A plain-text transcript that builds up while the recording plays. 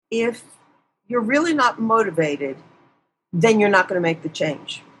if you're really not motivated, then you're not going to make the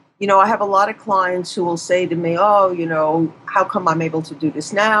change. I have a lot of clients who will say to me, oh, how come I'm able to do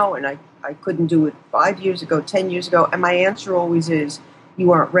this now? And I couldn't do it 5 years ago, 10 years ago. And my answer always is,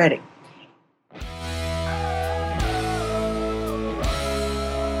 you aren't ready.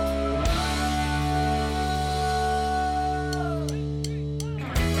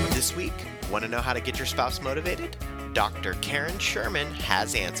 This week, want to know how to get your spouse motivated? Dr. Karen Sherman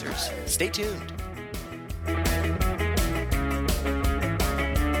has answers. Stay tuned.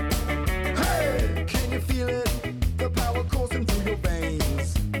 Hey, can you feel it? The power coursing through your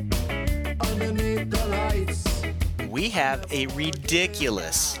veins. Underneath the lights. We have a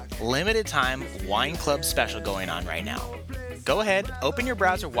ridiculous limited time wine club special going on right now. Go ahead, open your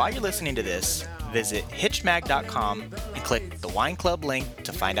browser while you're listening to this, visit hitchedmag.com and click the wine club link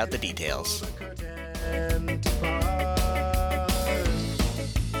to find out the details.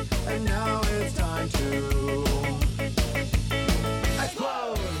 And now it's time to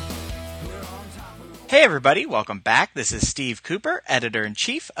explode. Hey everybody, welcome back. This is Steve Cooper,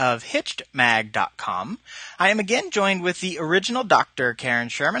 Editor-in-Chief of hitchedmag.com. I am again joined with the original Dr. Karen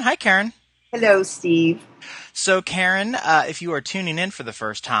Sherman. Hi, Karen. Hello, Steve. So Karen, if you are tuning in for the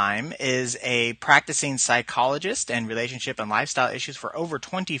first time, is a practicing psychologist and relationship and lifestyle issues for over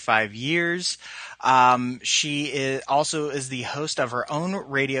 25 years. She also is the host of her own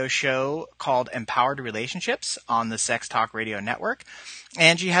radio show called Empowered Relationships on the Sex Talk Radio Network.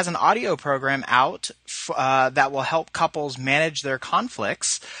 And she has an audio program out that will help couples manage their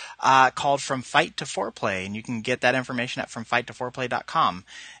conflicts called From Fight to Foreplay. And you can get that information at FromFightToForeplay.com.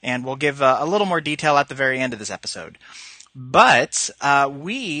 And we'll give a little more detail at the very end of this episode. But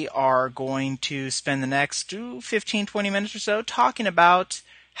we are going to spend the next 15, 20 minutes or so talking about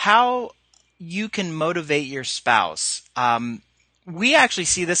how you can motivate your spouse. We actually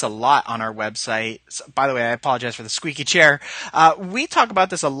see this a lot on our website. By the way, I apologize for the squeaky chair. We talk about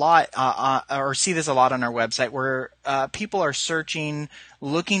this a lot, or see this a lot on our website, where people are searching,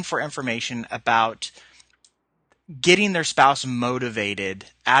 looking for information about getting their spouse motivated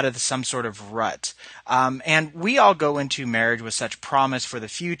out of some sort of rut. And we all go into marriage with such promise for the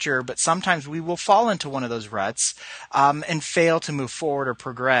future, but sometimes we will fall into one of those ruts and fail to move forward or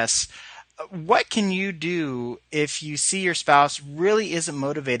progress. What can you do if you see your spouse really isn't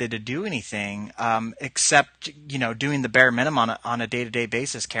motivated to do anything except, doing the bare minimum on a day-to-day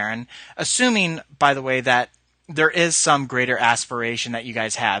basis, Karen? Assuming, by the way, that there is some greater aspiration that you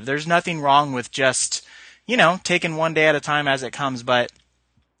guys have. There's nothing wrong with just, taking one day at a time as it comes. But,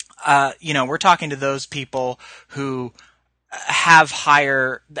 we're talking to those people who have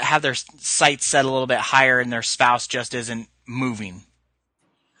their sights set a little bit higher and their spouse just isn't moving.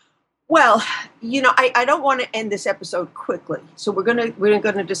 Well, I don't want to end this episode quickly, so we're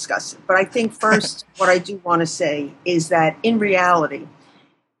gonna discuss it. But I think first, what I do want to say is that in reality,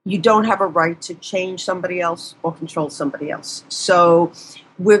 you don't have a right to change somebody else or control somebody else. So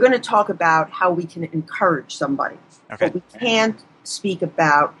we're going to talk about how we can encourage somebody, okay. But we can't speak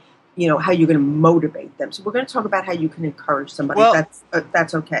about how you're going to motivate them. So we're going to talk about how you can encourage somebody. Well,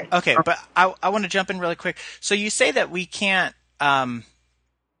 that's okay. Okay, but I want to jump in really quick. So you say that we can't.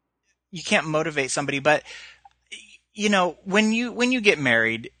 You can't motivate somebody, but when you get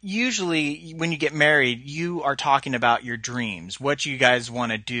married, usually when you get married, you are talking about your dreams, what you guys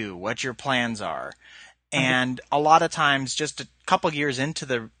want to do, what your plans are. And a lot of times, just a couple years into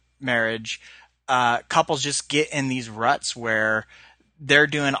the marriage, couples just get in these ruts where they're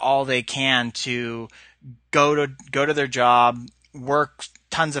doing all they can to go to their job, work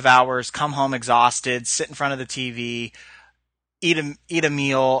tons of hours, come home exhausted, sit in front of the TV, eat a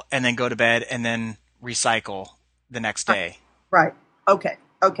meal, and then go to bed, and then recycle the next day. Right. Okay.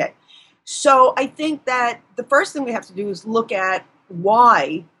 So I think that the first thing we have to do is look at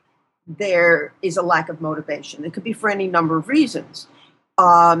why there is a lack of motivation. It could be for any number of reasons.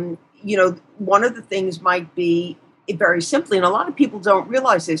 One of the things might be, very simply, and a lot of people don't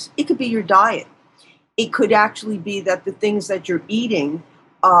realize this, it could be your diet. It could actually be that the things that you're eating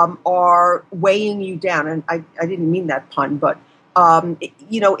are weighing you down. And I didn't mean that pun, but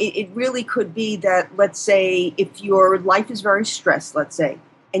it really could be that, let's say, if your life is very stressed, let's say,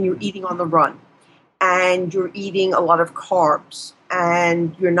 and you're eating on the run, and you're eating a lot of carbs,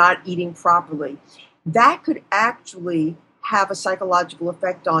 and you're not eating properly, that could actually have a psychological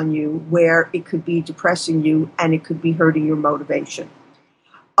effect on you where it could be depressing you and it could be hurting your motivation.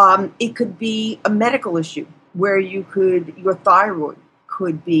 It could be a medical issue where your thyroid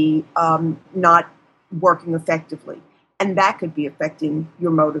could be not working effectively, and that could be affecting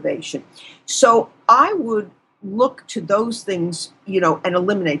your motivation. So I would look to those things, and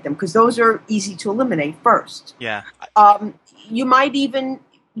eliminate them, because those are easy to eliminate first. Yeah. You might even,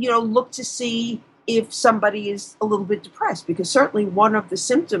 look to see if somebody is a little bit depressed, because certainly one of the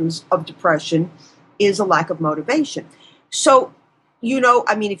symptoms of depression is a lack of motivation. So,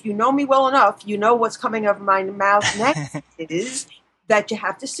 if you know me well enough, what's coming out of my mouth next is that you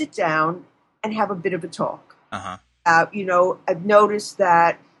have to sit down and have a bit of a talk. Uh-huh. I've noticed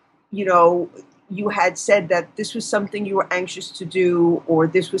that, you had said that this was something you were anxious to do, or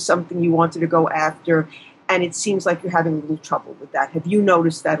this was something you wanted to go after, and it seems like you're having a little trouble with that. Have you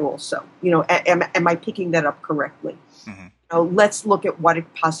noticed that also? Am I picking that up correctly? Mm-hmm. Let's look at what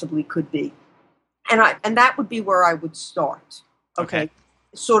it possibly could be. And that would be where I would start. Okay.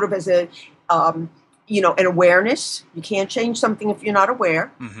 Sort of as a, an awareness. You can't change something if you're not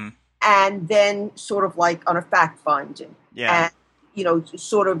aware. Mm-hmm. And then sort of like on a fact finding. Yeah. And,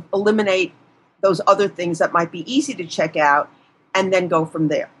 sort of eliminate those other things that might be easy to check out, and then go from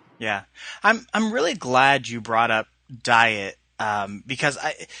there. Yeah. I'm really glad you brought up diet, because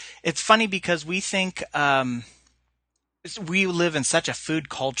it's funny because we think, we live in such a food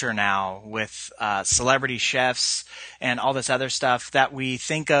culture now with celebrity chefs and all this other stuff that we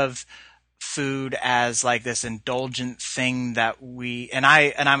think of food as like this indulgent thing that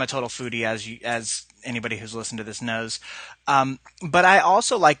I'm a total foodie, as anybody who's listened to this knows. But I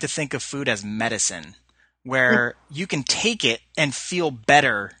also like to think of food as medicine, where you can take it and feel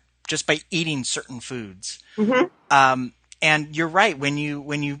better just by eating certain foods. Mm-hmm. And you're right. When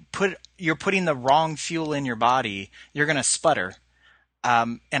you're putting the wrong fuel in your body, you're going to sputter.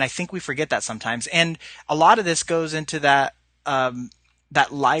 And I think we forget that sometimes. And a lot of this goes into that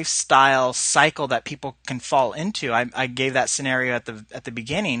lifestyle cycle that people can fall into. I gave that scenario at the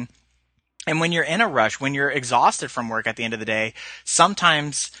beginning. And when you're in a rush, when you're exhausted from work at the end of the day,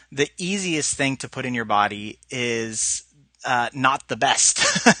 sometimes the easiest thing to put in your body is not the best.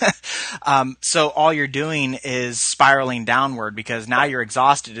 So all you're doing is spiraling downward, because now you're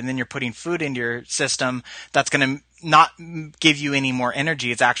exhausted, and then you're putting food into your system that's going to not give you any more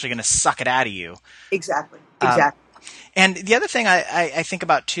energy. It's actually going to suck it out of you. Exactly. And the other thing I think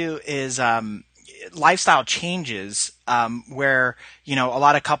about too is lifestyle changes, where, a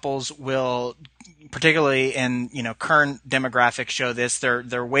lot of couples will, particularly in, current demographics show this,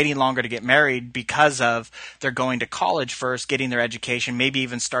 they're waiting longer to get married because of they're going to college first, getting their education, maybe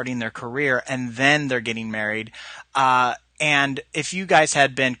even starting their career, and then they're getting married. And if you guys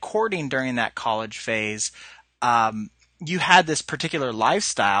had been courting during that college phase, you had this particular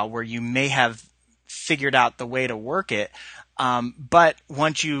lifestyle where you may have figured out the way to work it. But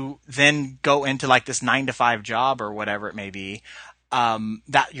once you then go into like this 9-to-5 job or whatever it may be,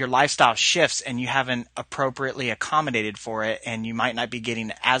 that your lifestyle shifts and you haven't appropriately accommodated for it, and you might not be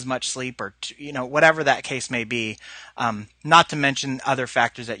getting as much sleep, or whatever that case may be. Not to mention other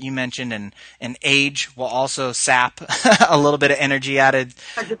factors that you mentioned, and age will also sap a little bit of energy out of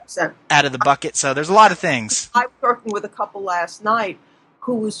 100%. Out of the bucket. So there's a lot of things. I was working with a couple last night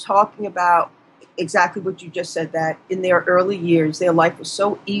who was talking about exactly what you just said, that in their early years, their life was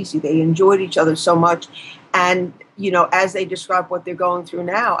so easy. They enjoyed each other so much. And, as they describe what they're going through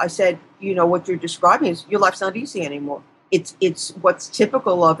now, I said, what you're describing is your life's not easy anymore. It's what's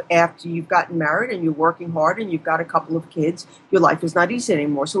typical of after you've gotten married and you're working hard and you've got a couple of kids, your life is not easy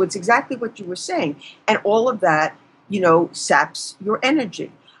anymore. So it's exactly what you were saying. And all of that, saps your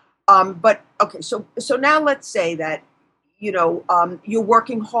energy. But okay, so now let's say that, you're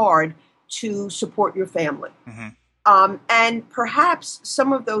working hard to support your family. Mm-hmm. And perhaps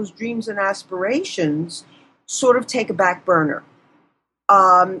some of those dreams and aspirations sort of take a back burner,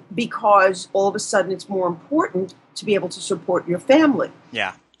 because all of a sudden it's more important to be able to support your family.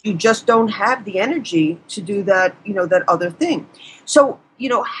 Yeah. You just don't have the energy to do that, that other thing. So,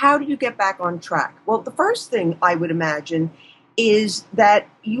 how do you get back on track? Well, the first thing I would imagine is that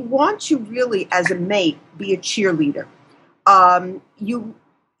you want to really, as a mate, be a cheerleader.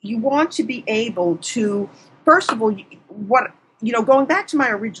 You want to be able to, first of all, going back to my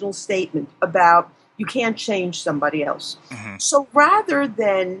original statement about you can't change somebody else. Mm-hmm. So rather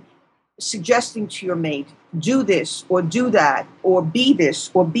than suggesting to your mate, do this or do that, or be this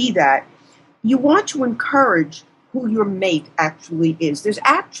or be that, you want to encourage who your mate actually is. There's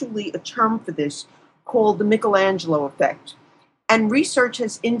actually a term for this called the Michelangelo effect. And research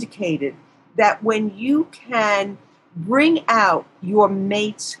has indicated that when you can bring out your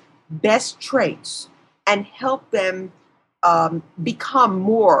mate's best traits and help them become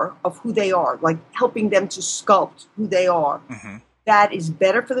more of who they are, like helping them to sculpt who they are, mm-hmm. that is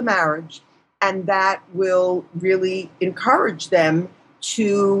better for the marriage, and that will really encourage them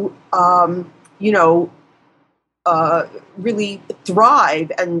to, really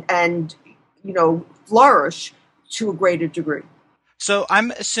thrive and flourish to a greater degree. So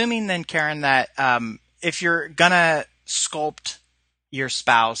I'm assuming then, Karen, that if you're gonna sculpt your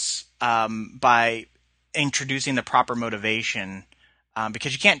spouse by introducing the proper motivation,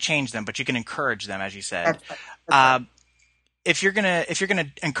 because you can't change them, but you can encourage them, as you said. That's right. That's right. If you're gonna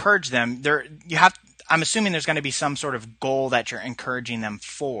encourage them, I'm assuming there's going to be some sort of goal that you're encouraging them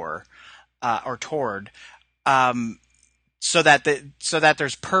for or toward, so that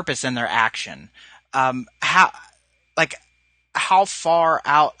there's purpose in their action. How far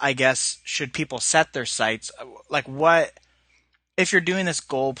out, I guess, should people set their sights? Like, what if you're doing this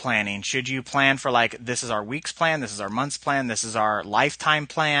goal planning? Should you plan for, like, this is our week's plan, this is our month's plan, this is our lifetime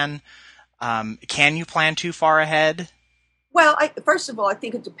plan? Can you plan too far ahead? Well, first of all, I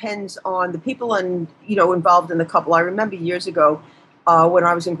think it depends on the people involved in the couple. I remember years ago when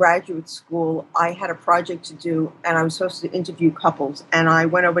I was in graduate school, I had a project to do, and I was supposed to interview couples. And I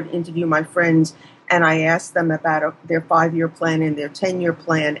went over to interview my friends, and I asked them about their 5-year plan and their 10-year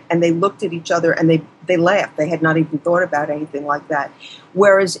plan, and they looked at each other and they laughed. They had not even thought about anything like that.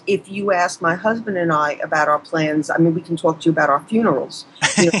 Whereas if you ask my husband and I about our plans, I mean, we can talk to you about our funerals.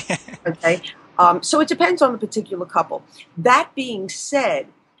 Okay. So it depends on the particular couple. That being said,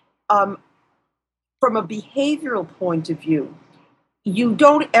 from a behavioral point of view, you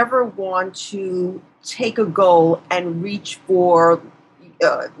don't ever want to take a goal and reach for,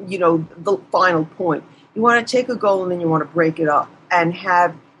 the final point. You want to take a goal and then you want to break it up and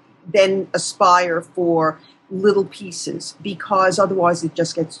then aspire for little pieces, because otherwise it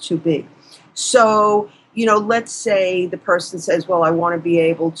just gets too big. So, let's say the person says, well, I want to be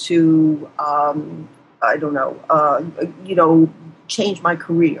able to, change my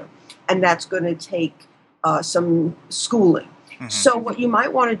career. And that's going to take some schooling. Mm-hmm. So what you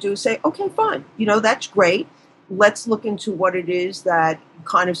might want to do is say, okay, fine. That's great. Let's look into what it is that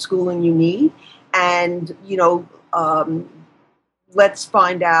kind of schooling you need. And, let's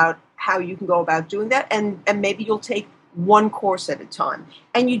find out how you can go about doing that. And maybe you'll take one course at a time.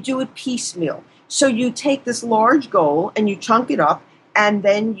 And you do it piecemeal. So you take this large goal and you chunk it up, and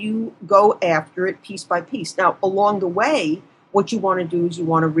then you go after it piece by piece. Now, along the way, what you want to do is you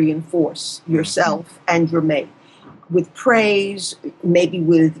want to reinforce yourself and your mate with praise, maybe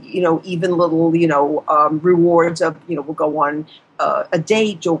with, even little, rewards of, we'll go on a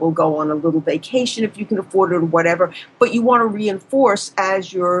date, or we'll go on a little vacation if you can afford it, or whatever. But you want to reinforce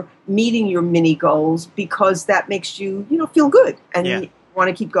as you're meeting your mini goals, because that makes you, feel good, and you want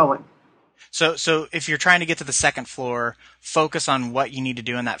to keep going. So if you're trying to get to the second floor, focus on what you need to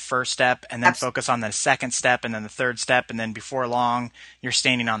do in that first step, and then Absolutely. Focus on the second step, and then the third step, and then before long, you're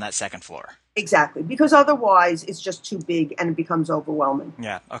standing on that second floor. Exactly, because otherwise it's just too big and it becomes overwhelming.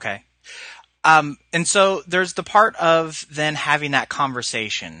 Yeah, okay. And so there's the part of then having that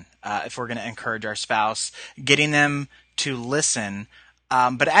conversation, if we're going to encourage our spouse, getting them to listen.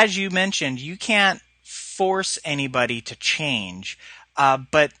 But as you mentioned, you can't force anybody to change.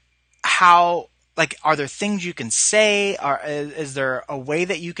 But how, are there things you can say? Is there a way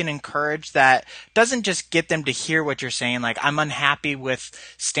that you can encourage that doesn't just get them to hear what you're saying? Like, I'm unhappy with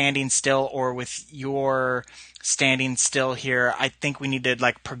standing still, or with your standing still here. I think we need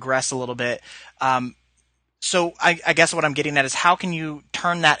to progress a little bit. So I guess what I'm getting at is, how can you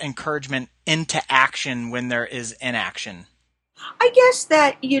turn that encouragement into action when there is inaction? I guess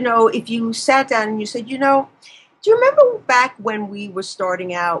that, if you sat down and you said, do you remember back when we were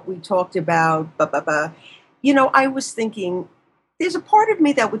starting out, we talked about, I was thinking, there's a part of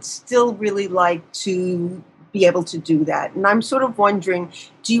me that would still really like to be able to do that. And I'm sort of wondering,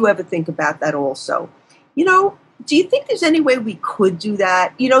 do you ever think about that also? Do you think there's any way we could do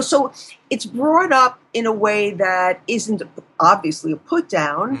that? So it's brought up in a way that isn't obviously a put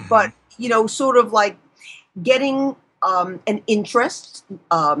down, mm-hmm. but, sort of like getting an interest,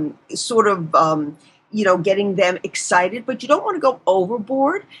 getting them excited, but you don't want to go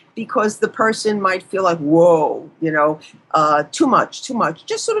overboard, because the person might feel like, whoa, too much.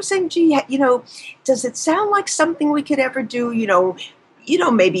 Just sort of saying, gee, does it sound like something we could ever do?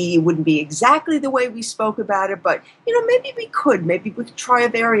 Maybe it wouldn't be exactly the way we spoke about it, but, maybe we could. Maybe we could try a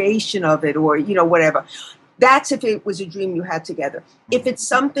variation of it, or, whatever. That's if it was a dream you had together. If it's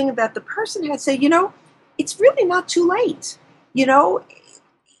something that the person had say, it's really not too late.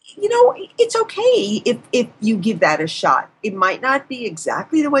 It's okay if you give that a shot. It might not be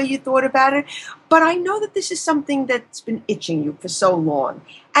exactly the way you thought about it, but I know that this is something that's been itching you for so long.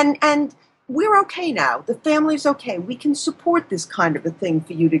 And we're okay now. The family's okay. We can support this kind of a thing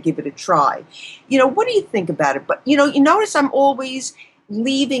for you to give it a try. What do you think about it? But, you notice I'm always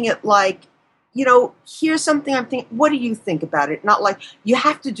leaving it like here's something I'm thinking. What do you think about it? Not like, you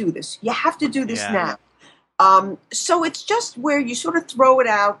have to do this. You have to do this Yeah. now. So it's just where you sort of throw it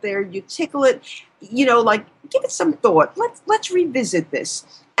out there, you tickle it, like, give it some thought. Let's revisit this,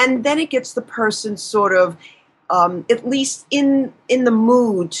 and then it gets the person sort of at least in the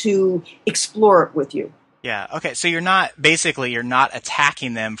mood to explore it with you. Yeah. Okay. So you're not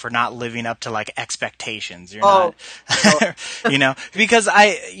attacking them for not living up to like expectations. You're Oh, not, because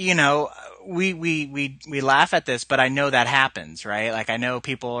we laugh at this, but I know that happens, right? Like I know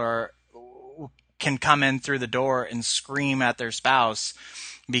people can come in through the door and scream at their spouse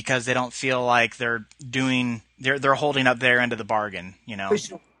because they don't feel like they're holding up their end of the bargain,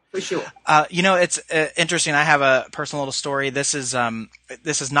 For sure. It's interesting. I have a personal little story. This is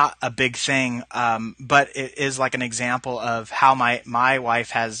not a big thing, but it is like an example of how my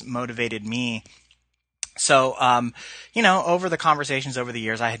wife has motivated me. So, over the conversations over the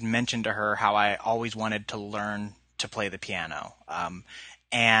years, I had mentioned to her how I always wanted to learn to play the piano.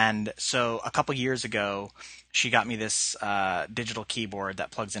 And so a couple years ago, she got me this digital keyboard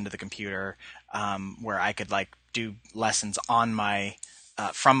that plugs into the computer, where I could like do lessons on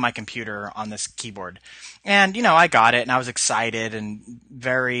from my computer on this keyboard. And, I got it and I was excited and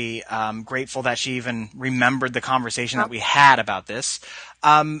very grateful that she even remembered the conversation that we had about this.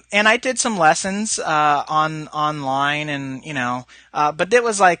 And I did some lessons online and, but it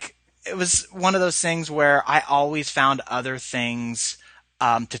was one of those things where I always found other things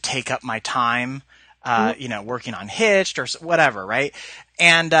to take up my time, working on Hitched or whatever, right?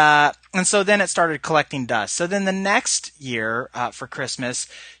 And so then it started collecting dust. So then the next year, for Christmas,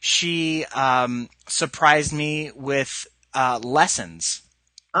 she surprised me with lessons.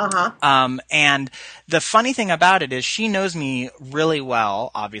 Uh-huh. And the funny thing about it is she knows me really well,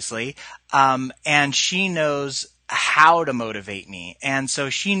 obviously, and she knows how to motivate me. And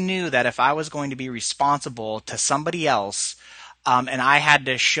so she knew that if I was going to be responsible to somebody else, and I had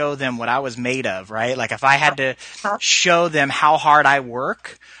to show them what I was made of, right? Like if I had to show them how hard I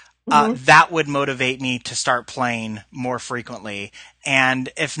work, that would motivate me to start playing more frequently. And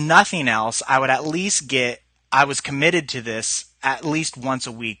if nothing else, I was committed to this at least once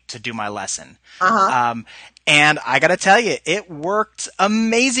a week to do my lesson. And I got to tell you, it worked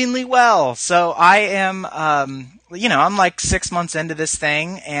amazingly well. So I am, I'm like 6 months into this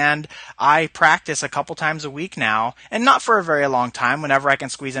thing and I practice a couple times a week now, and not for a very long time, whenever I can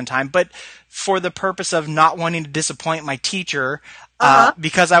squeeze in time, but for the purpose of not wanting to disappoint my teacher,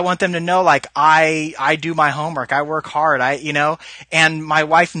 because I want them to know, like, I do my homework, I work hard, and my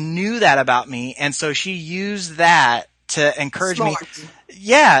wife knew that about me. And so she used that to encourage me.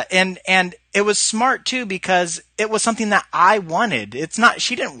 Yeah. And it was smart too, because it was something that I wanted.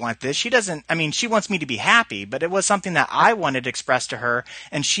 She didn't want this. She wants me to be happy, but it was something that I wanted to express to her,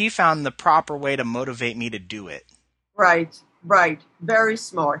 and she found the proper way to motivate me to do it. Right. Very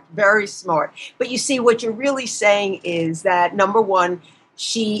smart. Very smart. But you see, what you're really saying is that, number one,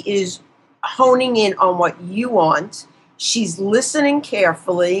 she is honing in on what you want. She's listening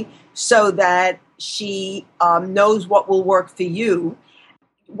carefully so that she knows what will work for you.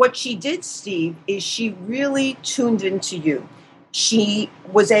 What she did, Steve, is she really tuned into you. She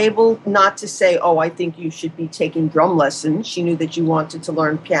was able not to say, oh, I think you should be taking drum lessons. She knew that you wanted to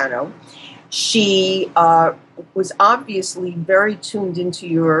learn piano. She was obviously very tuned into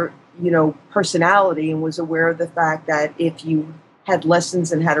your, personality, and was aware of the fact that if you had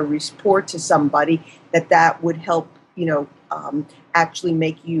lessons and had a report to somebody, that would help, actually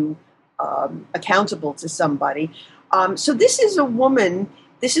make you accountable to somebody. So this is a woman,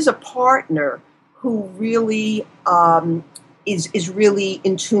 this is a partner who really is really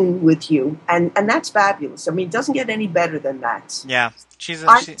in tune with you, and that's fabulous. I mean, it doesn't get any better than that. Yeah,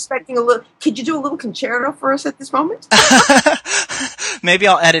 I'm expecting a little. Could you do a little concerto for us at this moment? Maybe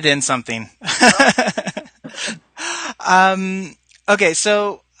I'll edit in something. Okay,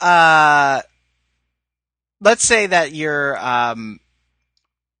 so let's say that your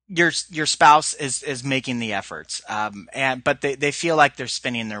spouse is making the efforts, but they feel like they're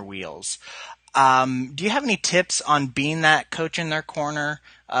spinning their wheels. Do you have any tips on being that coach in their corner?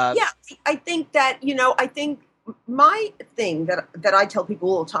 Yeah, I think that, I think my thing that I tell people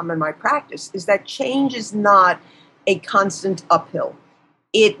all the time in my practice is that change is not a constant uphill.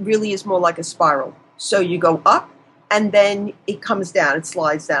 It really is more like a spiral. So you go up and then it comes down, it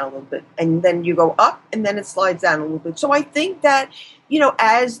slides down a little bit. And then you go up and then it slides down a little bit. So I think that,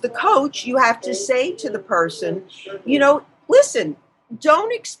 as the coach, you have to say to the person, listen,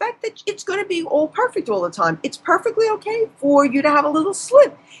 don't expect that it's going to be all perfect all the time. It's perfectly okay for you to have a little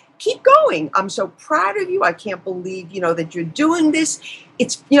slip. Keep going. I'm so proud of you. I can't believe, that you're doing this.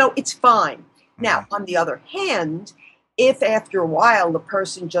 It's, it's fine. Now, on the other hand, if after a while the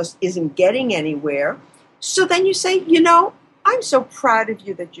person just isn't getting anywhere, so then you say, I'm so proud of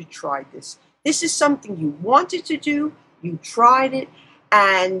you that you tried this. This is something you wanted to do, you tried it,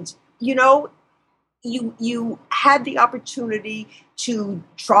 and you had the opportunity to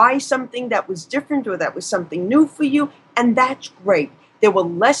try something that was different or that was something new for you, and that's great. There were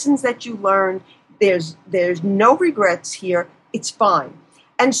lessons that you learned. There's no regrets here. It's fine.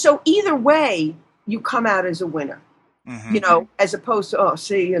 And so either way, you come out as a winner. As opposed to, oh,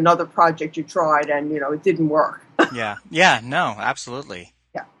 see, another project you tried and, it didn't work. Yeah. Yeah. No, absolutely.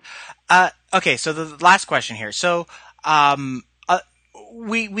 Yeah. Okay. So the last question here. So,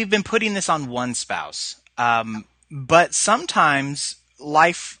 we've been putting this on one spouse. But sometimes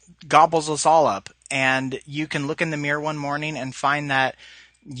life gobbles us all up, and you can look in the mirror one morning and find that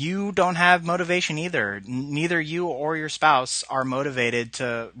you don't have motivation either. Neither you or your spouse are motivated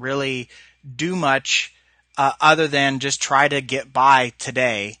to really do much other than just try to get by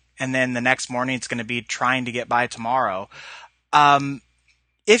today, and then the next morning it's going to be trying to get by tomorrow.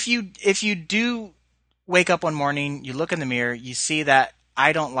 If you do wake up one morning, you look in the mirror, you see that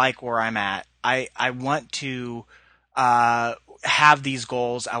I don't like where I'm at. I want to have these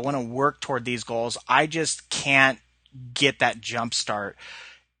goals. I want to work toward these goals. I just can't get that jump start.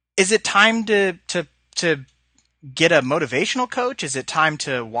 Is it time to get a motivational coach? Is it time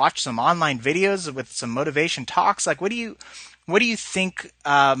to watch some online videos with some motivation talks? Like, what do you think?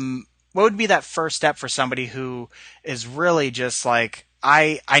 What would be that first step for somebody who is really just like,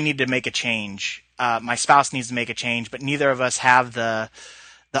 I need to make a change. My spouse needs to make a change, but neither of us have the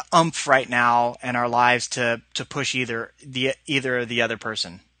oomph right now in our lives to push either the other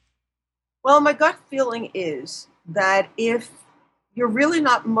person. Well, my gut feeling is that if you're really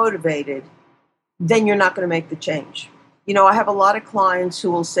not motivated, then you're not going to make the change. I have a lot of clients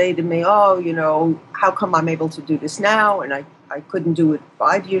who will say to me, oh, how come I'm able to do this now? And I couldn't do it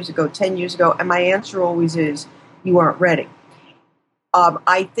 5 years ago, 10 years ago. And my answer always is, you aren't ready.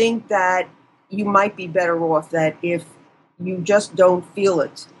 I think that you might be better off that if you just don't feel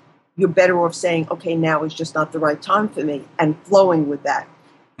it, you're better off saying, okay, now is just not the right time for me, and flowing with that.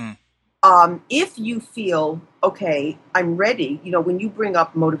 If you feel, okay, I'm ready, when you bring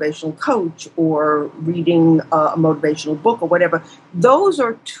up motivational coach or reading a motivational book or whatever, those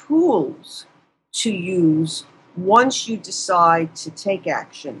are tools to use once you decide to take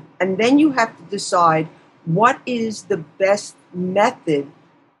action. And then you have to decide what is the best method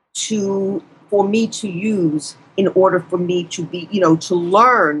for me to use in order for me to be, to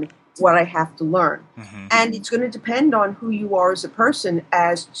learn what I have to learn. Mm-hmm. And it's going to depend on who you are as a person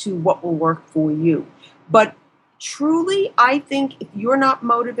as to what will work for you. But truly, I think if you're not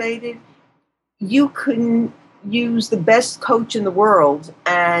motivated, you can use the best coach in the world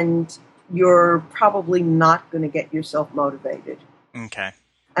and you're probably not going to get yourself motivated. Okay.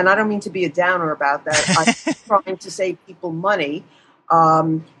 And I don't mean to be a downer about that. I'm trying to save people money.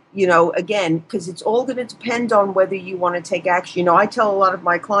 Again, because it's all going to depend on whether you want to take action. I tell a lot of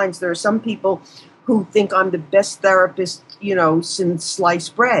my clients, there are some people who think I'm the best therapist, since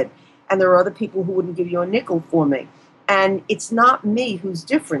sliced bread. And there are other people who wouldn't give you a nickel for me. And it's not me who's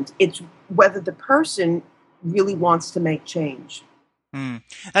different. It's whether the person really wants to make change.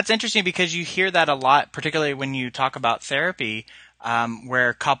 That's interesting because you hear that a lot, particularly when you talk about therapy.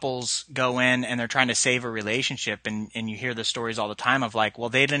 Where couples go in and they're trying to save a relationship, and you hear the stories all the time of like, well,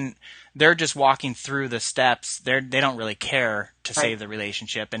 they're just walking through the steps. They don't really care to save the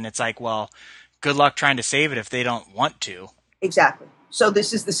relationship. And it's like, well, good luck trying to save it if they don't want to. Exactly. So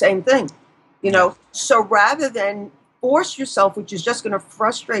this is the same thing, so rather than force yourself, which is just going to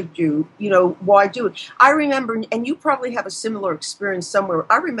frustrate you, why do it? I remember, and you probably have a similar experience somewhere.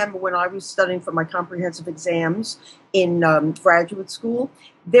 I remember when I was studying for my comprehensive exams in graduate school,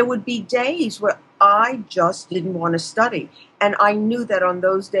 there would be days where I just didn't want to study. And I knew that on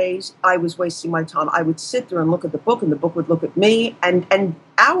those days I was wasting my time. I would sit there and look at the book, and the book would look at me, and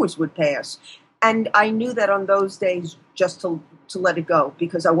hours would pass. And I knew that on those days just to let it go,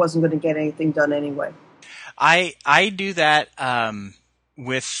 because I wasn't going to get anything done anyway. I do that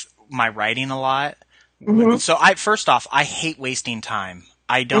with my writing a lot. Mm-hmm. So first off, I hate wasting time.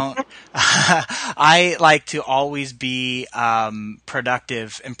 I don't. I like to always be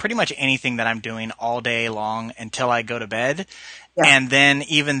productive in pretty much anything that I'm doing all day long until I go to bed. Yeah. And then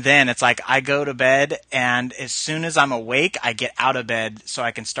even then, it's like I go to bed, and as soon as I'm awake, I get out of bed so I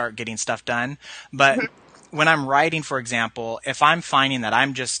can start getting stuff done. But when I'm writing, for example, if I'm finding that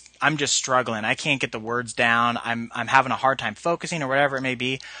I'm just struggling, I can't get the words down, I'm having a hard time focusing or whatever it may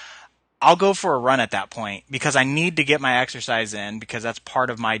be, I'll go for a run at that point because I need to get my exercise in because that's part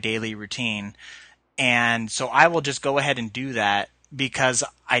of my daily routine. And so I will just go ahead and do that because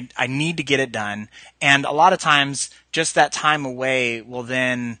I need to get it done. And a lot of times just that time away will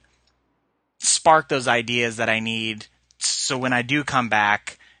then spark those ideas that I need. So when I do come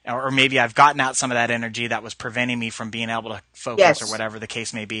back, or maybe I've gotten out some of that energy that was preventing me from being able to focus or whatever the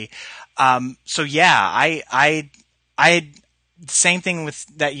case may be. So yeah, I same thing with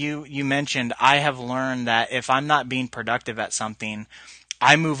that you mentioned. I have learned that if I'm not being productive at something,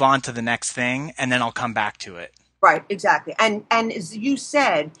 I move on to the next thing and then I'll come back to it. Right, exactly. And as you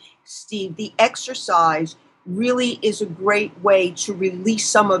said, Steve, the exercise really is a great way to release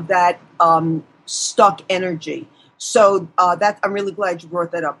some of that stuck energy. So that I'm really glad you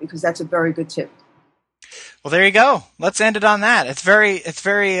brought that up because that's a very good tip. Well, there you go. Let's end it on that. It's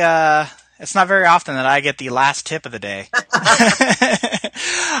not very often that I get the last tip of the day.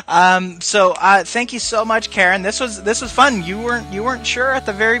 So thank you so much, Karen. This was fun. You weren't sure at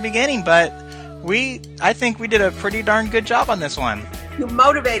the very beginning, but I think we did a pretty darn good job on this one. You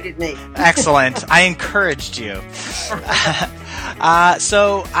motivated me. Excellent. I encouraged you.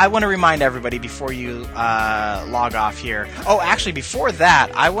 So I want to remind everybody before you log off here. Oh, actually, before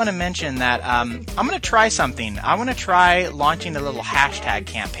that, I want to mention that I'm going to try something. I want to try launching a little hashtag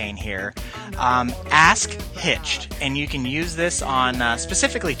campaign here. Ask Hitched, and you can use this on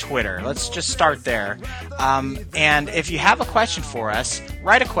specifically Twitter. Let's just start there. And if you have a question for us,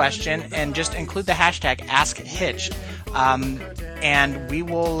 write a question and just include the hashtag Ask Hitched. And we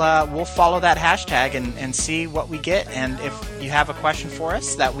will we'll follow that hashtag and see what we get. And if you have a question for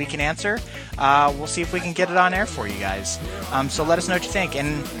us that we can answer, we'll see if we can get it on air for you guys. So let us know what you think.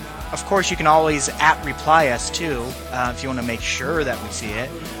 And of course, you can always reply us too if you want to make sure that we see it.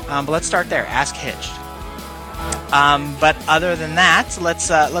 But let's start there. Ask Hitched. But other than that, let's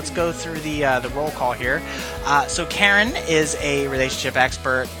go through the roll call here. So Karen is a relationship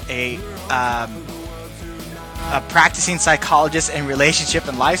expert, a practicing psychologist in relationship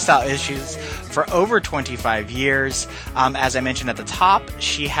and lifestyle issues for over 25 years. As I mentioned at the top,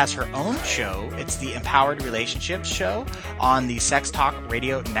 she has her own show. It's the Empowered Relationships Show on the Sex Talk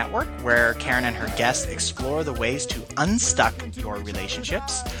Radio Network, where Karen and her guests explore the ways to unstuck your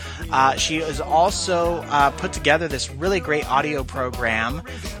relationships. She has also put together this really great audio program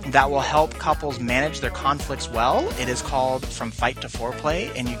that will help couples manage their conflicts well. It is called From Fight to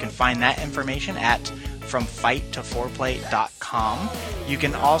Foreplay, and you can find that information at FromFightToForeplay.com. You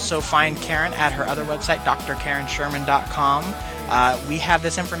can also find Karen at her other website, drkarensherman.com. We have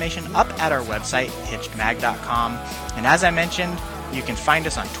this information up at our website, hitchedmag.com. And as I mentioned, you can find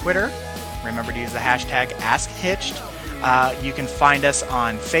us on Twitter. Remember to use the hashtag AskHitched. You can find us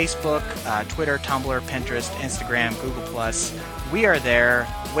on Facebook, Twitter, Tumblr, Pinterest, Instagram, Google+. We are there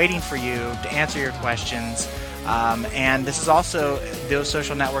waiting for you to answer your questions. And this is also, those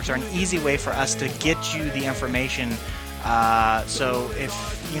social networks are an easy way for us to get you the information. So if,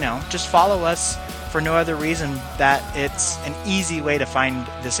 just follow us for no other reason that it's an easy way to find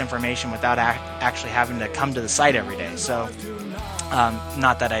this information without actually having to come to the site every day. So,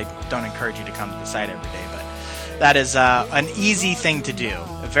 not that I don't encourage you to come to the site every day, but that is an easy thing to do,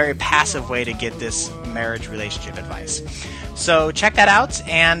 a very passive way to get this marriage relationship advice. So check that out,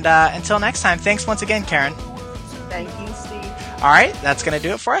 and until next time, thanks once again, Karen. Thank you, Steve. All right, that's going to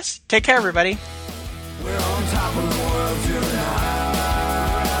do it for us. Take care, everybody. We're on top of the world.